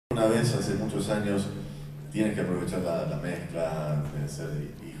alguna vez, hace muchos años, tienes que aprovechar la mezcla de ser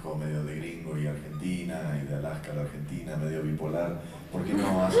hijo medio de gringo y Argentina, y de Alaska a la Argentina, medio bipolar. ¿Por qué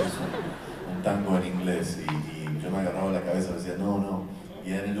no haces un tango en inglés? Y yo me agarraba la cabeza y decía, no.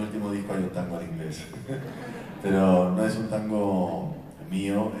 Y en el último disco hay un tango en inglés. Pero no es un tango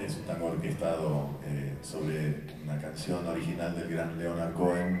mío, es un tango orquestado sobre una canción original del gran Leonard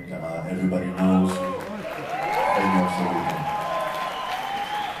Cohen llamada Everybody Knows.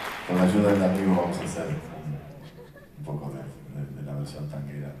 Con la ayuda del amigo vamos a hacer un poco de la versión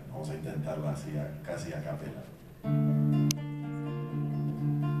tanguera. Vamos a intentarla así, casi a capela.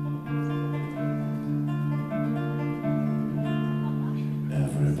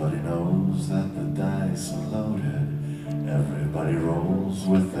 Everybody knows that the dice are loaded. Everybody rolls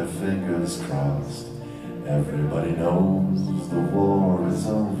with their fingers crossed. Everybody knows the war is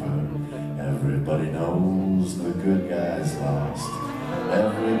over. Everybody knows the good guys lost.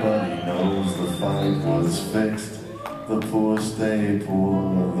 Everybody knows the fight was fixed. The poor stay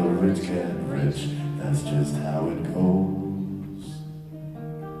poor, the rich get rich. That's just how it goes.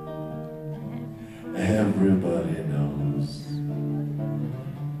 Everybody knows.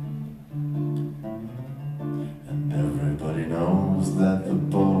 And everybody knows that the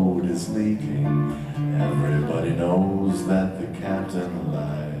boat is leaking. Everybody knows that the captain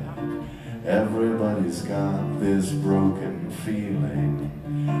lied. Everybody's got this broken feeling,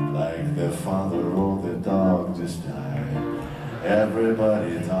 like their father or their dog just died.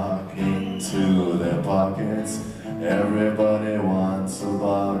 Everybody talking to their pockets. Everybody wants a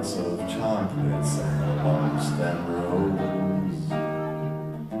box of chocolates and a lost and rose.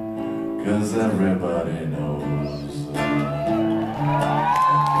 'Cause everybody knows.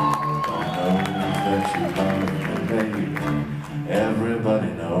 That you love me, baby.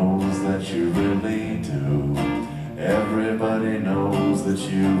 Everybody knows that you really do. Everybody knows that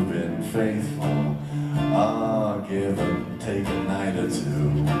you've been faithful. Give and take a night or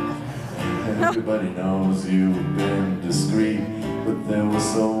two. Everybody knows you've been discreet, but there were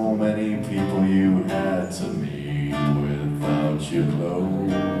so many people you had to meet without your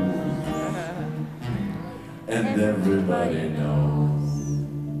clothes. And everybody knows.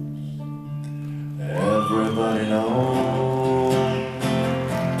 Everybody knows.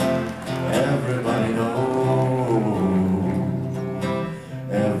 Everybody knows.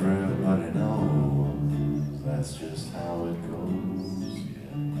 Everybody knows. That's just how it goes,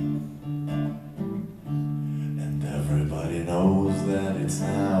 yeah. And everybody knows that it's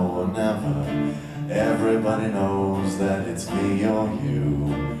now or never. Everybody knows that it's me or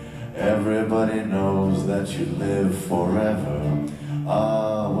you. Everybody knows that you live forever.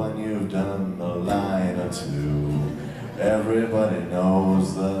 When you've done a line or two. Everybody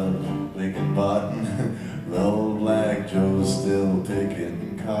knows the Lincoln button. The old Black Joe's still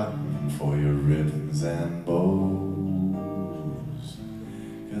picking cotton for your ribbons and bows.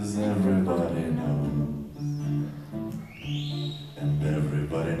 'Cause everybody knows. And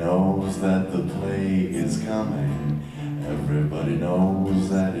everybody knows that the play is coming. Everybody knows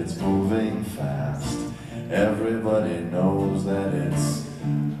that it's moving fast. Everybody knows that it's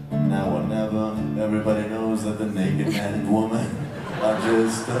now or never. Everybody knows that the naked man and woman are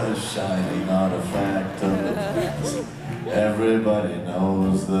just a shining artifact of the past. Everybody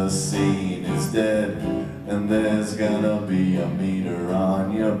knows the scene is dead, and there's gonna be a meter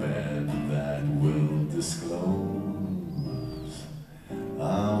on your bed that will disclose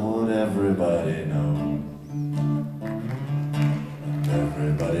what everybody knows.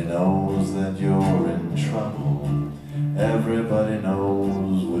 Everybody knows that you're in trouble. Everybody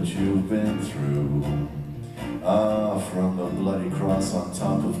knows what you've been through. From the bloody cross on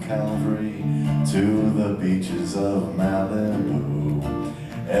top of Calvary to the beaches of Malibu.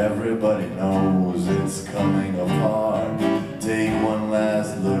 Everybody knows it's coming apart. Take one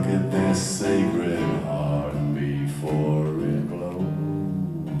last look at this sacred heart before it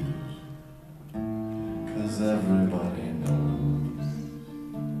glows. 'Cause everybody knows.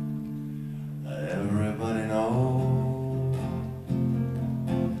 Everybody knows.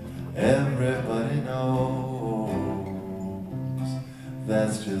 Everybody knows.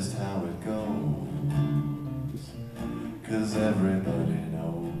 That's just how it goes. 'Cause everybody knows.